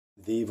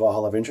The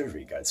Valhalla Ventures,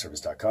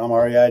 ReGuideService.com,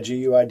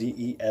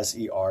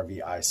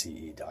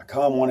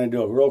 ReIGUIDESERVICE.com. Want to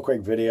do a real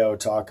quick video,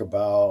 talk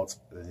about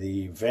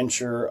the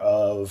venture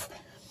of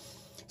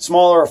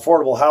smaller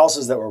affordable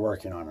houses that we're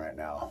working on right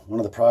now. One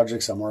of the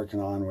projects I'm working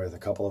on with a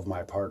couple of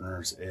my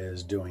partners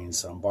is doing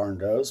some barn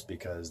doors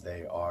because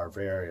they are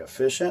very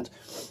efficient.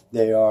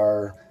 They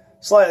are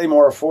slightly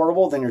more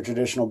affordable than your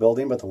traditional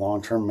building, but the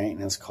long-term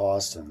maintenance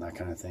cost and that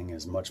kind of thing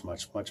is much lower.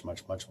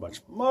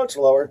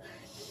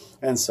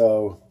 And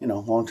so, you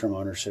know, long-term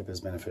ownership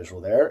is beneficial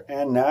there.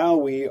 And now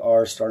we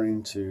are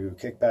starting to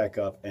kick back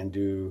up and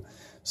do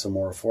some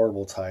more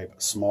affordable type,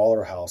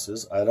 smaller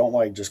houses. I don't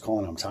like just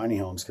calling them tiny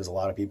homes because a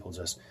lot of people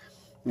just,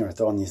 you know, are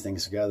throwing these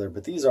things together.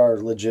 But these are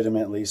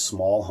legitimately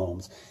small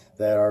homes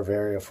that are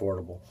very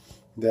affordable,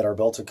 that are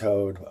built to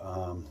code,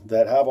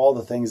 that have all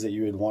the things that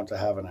you would want to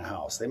have in a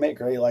house. They make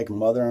great like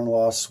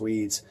mother-in-law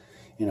suites,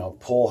 you know,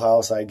 pool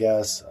house, I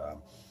guess.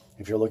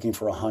 If you're looking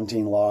for a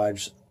hunting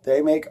lodge,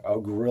 they make a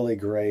really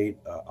great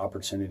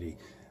opportunity.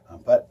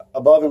 But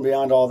above and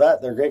beyond all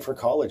that, they're great for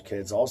college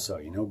kids also.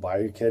 You know, buy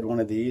your kid one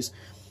of these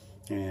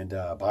and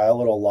buy a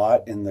little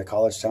lot in the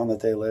college town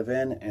that they live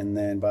in. And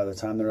then by the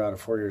time they're out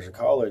of 4 years of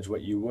college,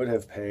 what you would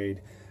have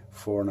paid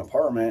for an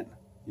apartment,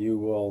 you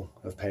will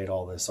have paid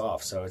all this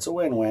off. So it's a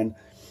win-win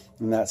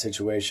in that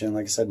situation.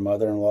 Like I said,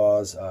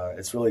 mother-in-laws,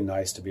 it's really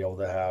nice to be able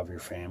to have your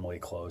family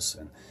close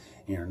and,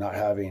 you know, not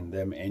having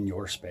them in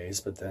your space,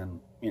 but then,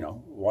 you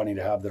know, wanting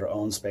to have their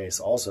own space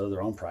also,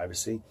 their own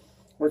privacy.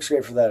 Works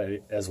great for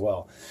that as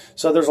well.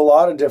 So there's a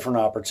lot of different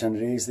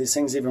opportunities. These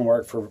things even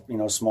work for, you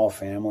know, small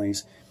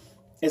families.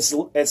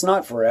 It's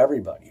not for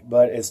everybody,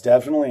 but it's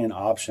definitely an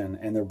option,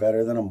 and they're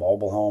better than a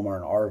mobile home or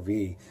an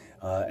RV.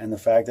 And the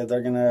fact that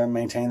they're going to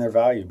maintain their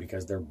value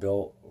because they're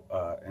built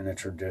in a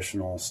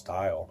traditional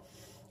style.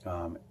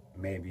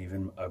 Maybe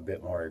even a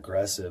bit more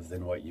aggressive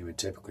than what you would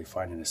typically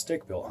find in a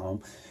stick-built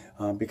home,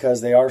 because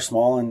they are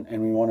small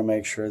and we want to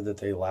make sure that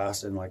they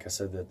last. And like I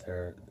said,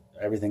 that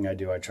everything I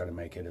do, I try to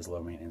make it as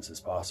low maintenance as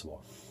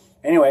possible.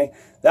 Anyway,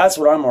 that's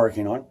what I'm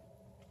working on.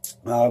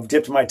 I've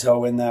dipped my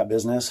toe in that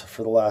business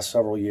for the last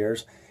several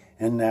years,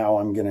 and now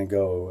I'm going to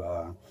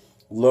go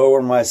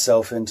lower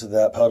myself into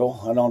that puddle.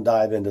 I don't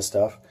dive into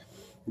stuff.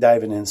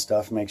 Diving in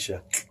stuff makes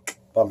you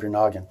bump your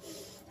noggin.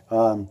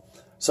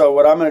 So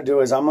what I'm going to do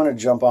is I'm going to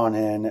jump on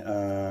in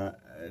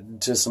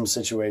to some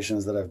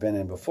situations that I've been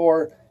in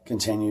before,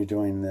 continue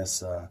doing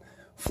this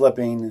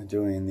flipping,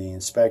 doing the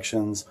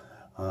inspections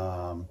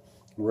for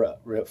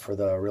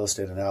the real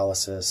estate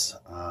analysis.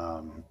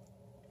 I'm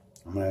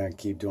going to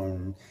keep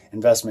doing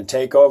investment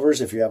takeovers.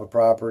 If you have a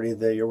property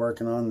that you're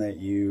working on that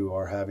you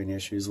are having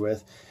issues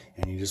with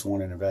and you just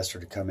want an investor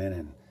to come in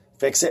and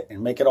fix it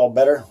and make it all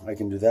better, I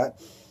can do that.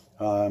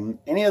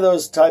 Any of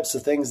those types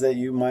of things that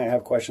you might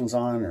have questions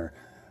on or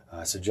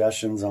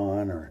suggestions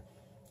on or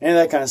any of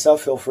that kind of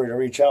stuff, feel free to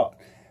reach out.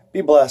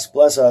 Be blessed.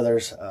 Bless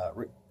others.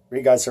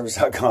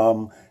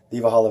 ReGuideService.com, The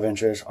Valhalla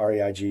Ventures,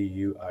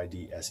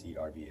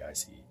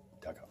 ReIGUIDESERVICE.